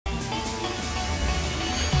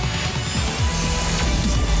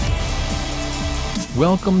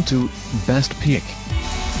Welcome to Best Pick.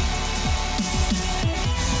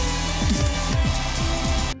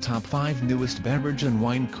 Top 5 Newest Beverage and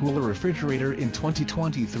Wine Cooler Refrigerator in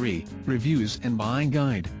 2023, Reviews and Buying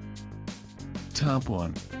Guide. Top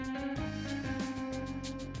 1.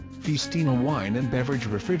 Phiestina Wine and Beverage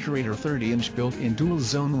Refrigerator 30-inch built-in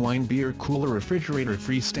dual-zone wine beer cooler refrigerator,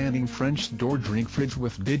 freestanding French door drink fridge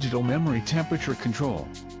with digital memory temperature control.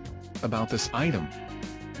 About this item: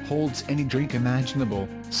 holds any drink imaginable.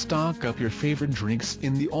 Stock up your favorite drinks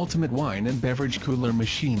in the ultimate wine and beverage cooler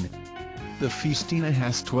machine. The Phiestina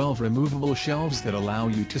has 12 removable shelves that allow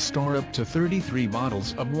you to store up to 33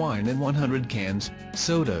 bottles of wine and 100 cans,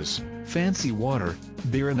 sodas, fancy water,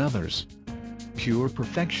 beer and others. Pure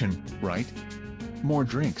perfection, right? More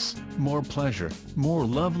drinks, more pleasure, more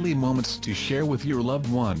lovely moments to share with your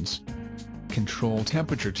loved ones. Control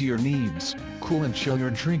temperature to your needs. Cool and chill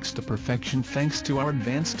your drinks to perfection thanks to our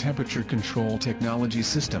advanced temperature control technology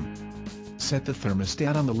system. Set the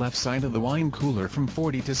thermostat on the left side of the wine cooler from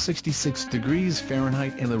 40 to 66 degrees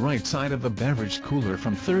Fahrenheit and the right side of the beverage cooler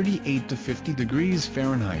from 38 to 50 degrees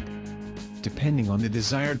Fahrenheit, depending on the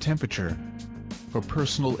desired temperature. For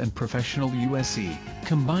personal and professional use,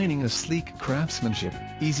 combining a sleek craftsmanship,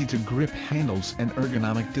 easy-to-grip handles and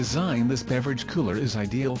ergonomic design, this beverage cooler is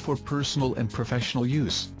ideal for personal and professional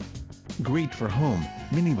use. Great for home,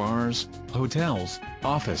 minibars, hotels,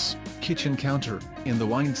 office, kitchen counter, in the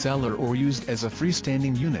wine cellar, or used as a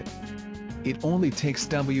freestanding unit. It only takes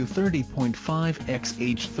W30.5 x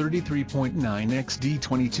H33.9 x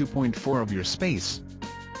D22.4 of your space.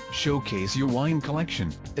 Showcase your wine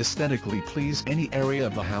collection, aesthetically please any area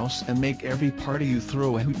of the house, and make every party you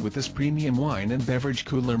throw a hoot with this premium wine and beverage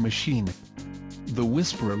cooler machine. The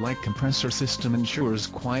whisperer-like compressor system ensures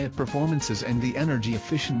quiet performances, and the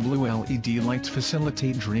energy-efficient blue LED lights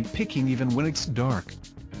facilitate drink picking even when it's dark.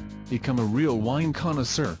 Become a real wine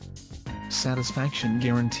connoisseur. Satisfaction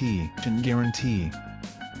guarantee.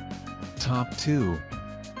 Top 2.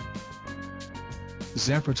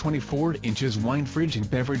 Zephyr 24 inches wine fridge and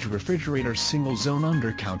beverage refrigerator, single zone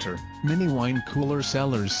undercounter, mini wine cooler,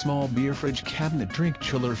 Cellars small beer fridge cabinet, drink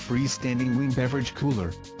chiller, freestanding wing beverage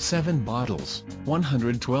cooler, 7 bottles,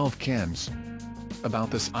 112 cans. About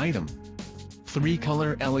this item: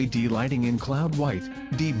 3-color LED lighting in cloud white,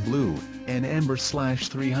 deep blue, and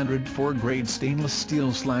amber/304 grade stainless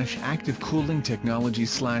steel/active cooling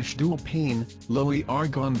technology/dual pane, low-E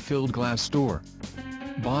argon filled glass door.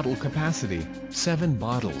 Bottle capacity: 7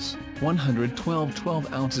 bottles, 112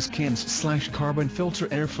 12 ounces cans/carbon filter,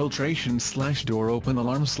 air filtration/door open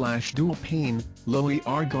alarm/dual pane, low-E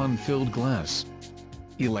argon filled glass.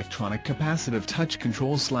 Electronic capacitive touch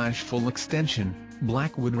control/full extension,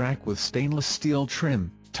 black wood rack with stainless steel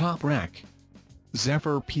trim, top rack.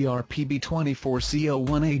 Zephyr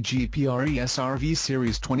PRPB24CO1AGPRESRV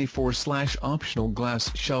Series 24/ optional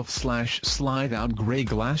glass shelf/slide out gray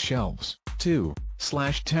glass shelves, 2/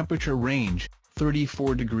 temperature range,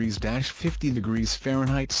 34 degrees-50 degrees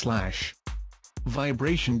Fahrenheit /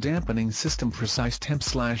 vibration dampening system, precise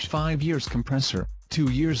temp/5 years compressor,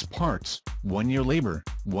 2 years parts, 1 year labor,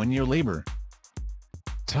 1 year labor.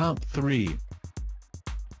 Top 3.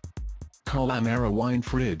 Kalamera wine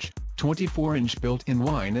fridge, 24-inch built-in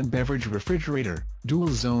wine and beverage refrigerator, dual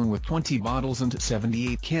zone with 20 bottles and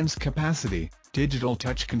 78 cans capacity, digital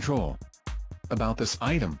touch control. About this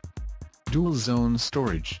item: dual zone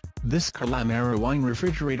storage. This Kalamera wine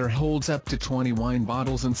refrigerator holds up to 20 wine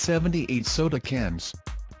bottles and 78 soda cans.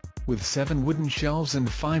 With 7 wooden shelves and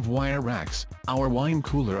 5 wire racks, our wine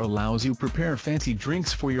cooler allows you prepare fancy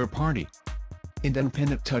drinks for your party.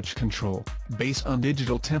 Independent touch control. Based on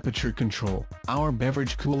digital temperature control, our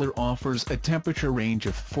beverage cooler offers a temperature range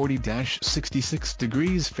of 40-66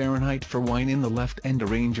 degrees Fahrenheit for wine in the left and a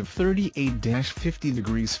range of 38-50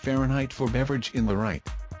 degrees Fahrenheit for beverage in the right.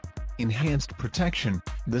 Enhanced protection.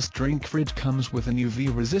 This drink fridge comes with an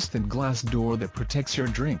UV-resistant glass door that protects your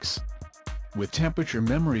drinks. With temperature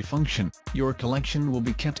memory function, your collection will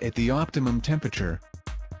be kept at the optimum temperature.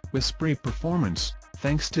 With spray performance,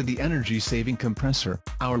 thanks to the energy-saving compressor,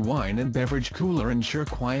 our wine and beverage cooler ensure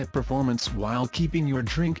quiet performance while keeping your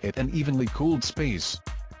drink at an evenly cooled space.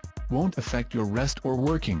 Won't affect your rest or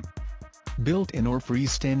working. Built-in or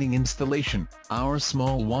freestanding installation. Our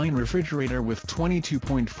small wine refrigerator with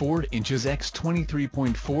 22.4 inches x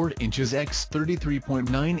 23.4 inches x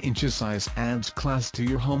 33.9 inches size adds class to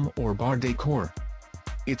your home or bar decor.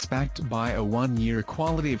 It's backed by a 1-year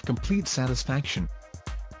quality of complete satisfaction.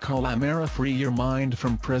 Kalamera, free your mind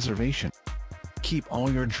from preservation. Keep all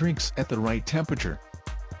your drinks at the right temperature.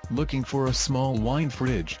 Looking for a small wine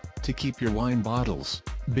fridge to keep your wine bottles,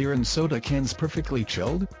 beer and soda cans perfectly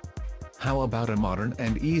chilled? How about a modern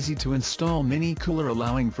and easy-to-install mini cooler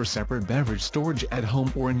allowing for separate beverage storage at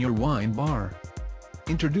home or in your wine bar?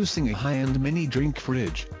 Introducing a high-end mini drink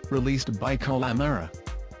fridge, released by Kalamera.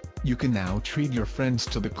 You can now treat your friends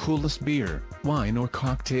to the coolest beer, wine or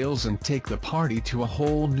cocktails and take the party to a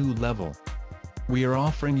whole new level. We are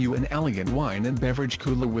offering you an elegant wine and beverage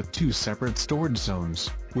cooler with 2 separate storage zones,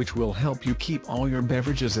 which will help you keep all your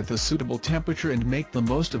beverages at the suitable temperature and make the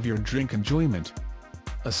most of your drink enjoyment.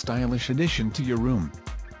 A stylish addition to your room.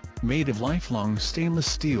 Made of lifelong stainless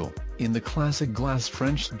steel, in the classic glass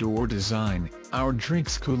French door design, our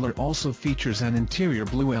drinks cooler also features an interior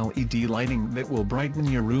blue LED lighting that will brighten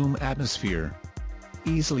your room atmosphere.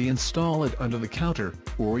 Easily install it under the counter,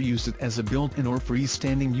 or use it as a built-in or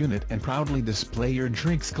freestanding unit and proudly display your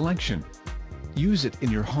drinks collection. Use it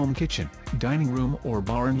in your home kitchen, dining room or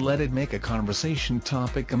bar and let it make a conversation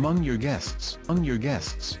topic among your guests.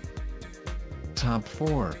 Top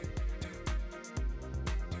 4.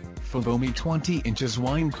 FOVOMI 20 inches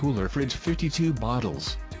wine cooler fridge 52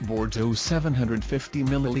 bottles, Bordeaux 750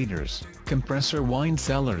 ml, Compressor wine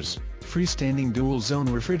cellars, freestanding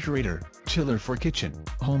dual-zone refrigerator, chiller for kitchen,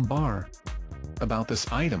 home bar. About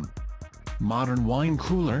this item. Modern wine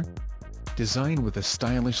cooler. Designed with a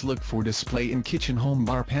stylish look for display in kitchen, home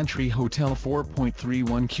bar, pantry, hotel.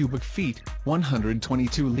 4.31 cubic feet,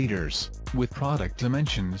 122 liters, with product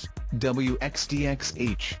dimensions,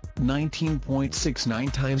 WXDXH, 19.69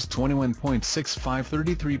 x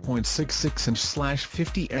 21.65 33.66 inch /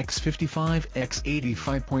 50 x 55 x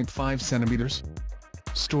 85.5 centimeters.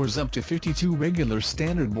 Stores up to 52 regular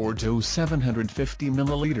standard Bordeaux 750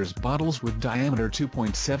 ml bottles with diameter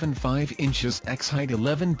 2.75 inches x height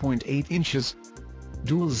 11.8 inches.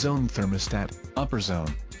 Dual zone thermostat, upper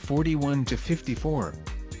zone, 41 to 54.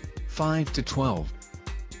 5 to 12.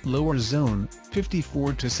 Lower zone,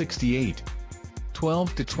 54 to 68.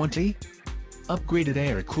 12 to 20. Upgraded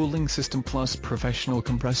air cooling system plus professional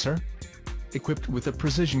compressor. Equipped with a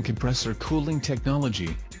precision compressor cooling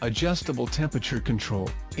technology, adjustable temperature control,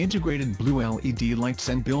 integrated blue LED lights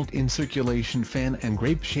and built-in circulation fan and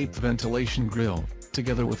grape-shaped ventilation grill,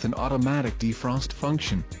 together with an automatic defrost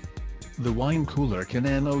function. The wine cooler can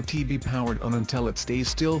not be powered on until it stays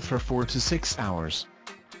still for 4 to 6 hours.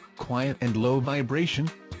 Quiet and low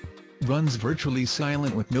vibration. Runs virtually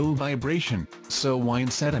silent with no vibration, so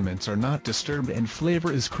wine sediments are not disturbed and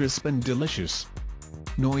flavor is crisp and delicious.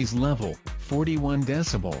 Noise level, 41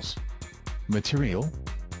 decibels. Material.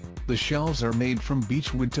 The shelves are made from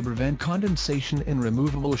beechwood to prevent condensation, and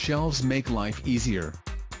removable shelves make life easier.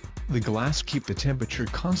 The glass keep the temperature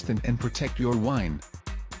constant and protect your wine.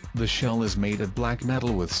 The shell is made of black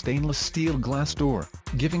metal with stainless steel glass door,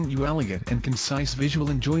 giving you elegant and concise visual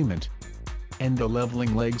enjoyment. And the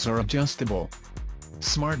leveling legs are adjustable.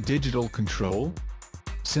 Smart digital control.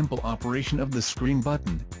 Simple operation of the screen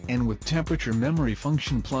button, and with temperature memory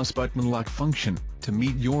function plus button lock function, to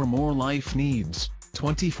meet your more life needs.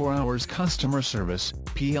 24 hours customer service,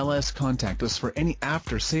 PLS. Contact us for any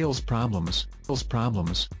after-sales problems.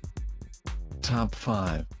 Top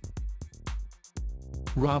 5.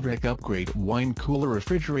 ROVRAk upgrade wine cooler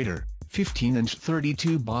refrigerator, 15-inch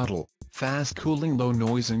 32 bottle, fast cooling, low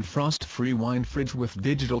noise and frost-free wine fridge with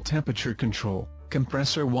digital temperature control.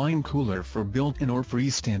 Compressor wine cooler for built-in or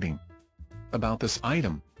freestanding. About this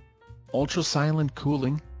item. Ultra-silent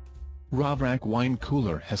cooling. ROVRAk wine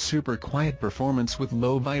cooler has super quiet performance with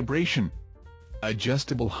low vibration.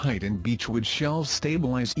 Adjustable height and beechwood shelves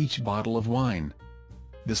stabilize each bottle of wine.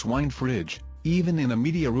 This wine fridge, even in a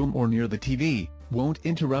media room or near the TV, won't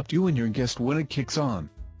interrupt you and your guest when it kicks on.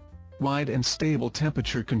 Wide and stable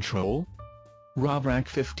temperature control. ROVRAk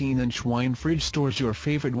 15-inch wine fridge stores your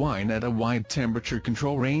favorite wine at a wide temperature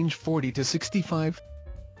control range, 40 to 65.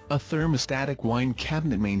 A thermostatic wine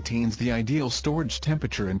cabinet maintains the ideal storage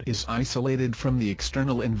temperature and is isolated from the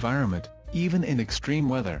external environment, even in extreme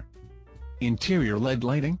weather. Interior LED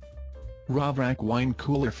lighting. ROVRAk wine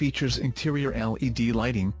cooler features interior LED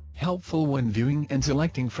lighting, helpful when viewing and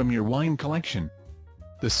selecting from your wine collection.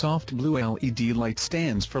 The soft blue LED light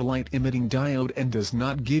stands for light-emitting diode and does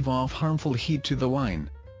not give off harmful heat to the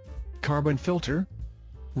wine. Carbon filter.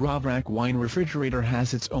 ROVRAk wine refrigerator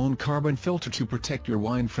has its own carbon filter to protect your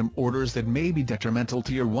wine from odors that may be detrimental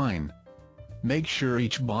to your wine. Make sure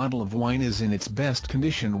each bottle of wine is in its best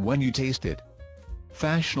condition when you taste it.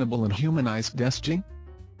 Fashionable and humanized desking.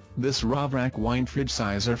 This ROVRAk wine fridge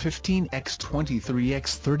size are 15 x 23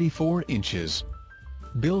 x 34 inches.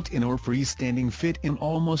 Built-in or freestanding, fit in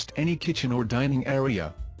almost any kitchen or dining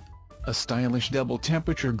area. A stylish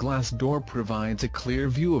double-temperature glass door provides a clear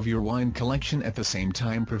view of your wine collection at the same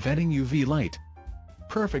time preventing UV light.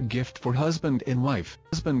 perfect gift for husband and wife.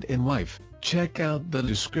 Check out the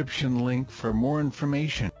description link for more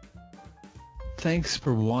information. Thanks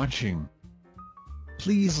for watching.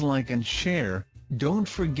 Please like and share, don't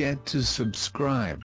forget to subscribe.